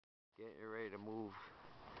Getting ready to move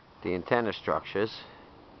the antenna structures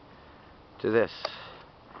to this.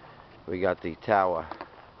 We got the tower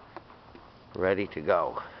ready to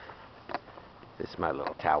go. This is my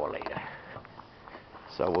little tower later.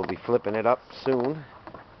 So we'll be flipping it up soon.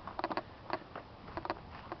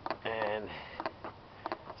 And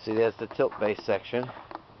see, there's the tilt base section.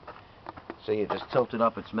 So you just tilt it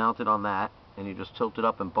up, it's mounted on that, and you just tilt it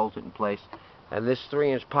up and bolt it in place. And this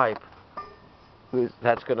 3-inch pipe,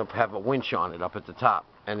 that's going to have a winch on it up at the top,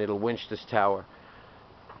 and it'll winch this tower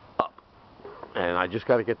up. And I just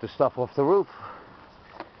got to get the stuff off the roof,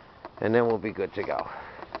 and then we'll be good to go.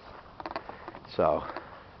 So,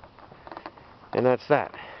 and that's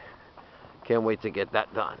that. Can't wait to get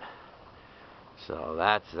that done. So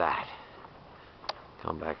that's that.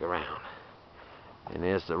 Come back around. And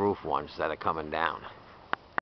there's the roof ones that are coming down.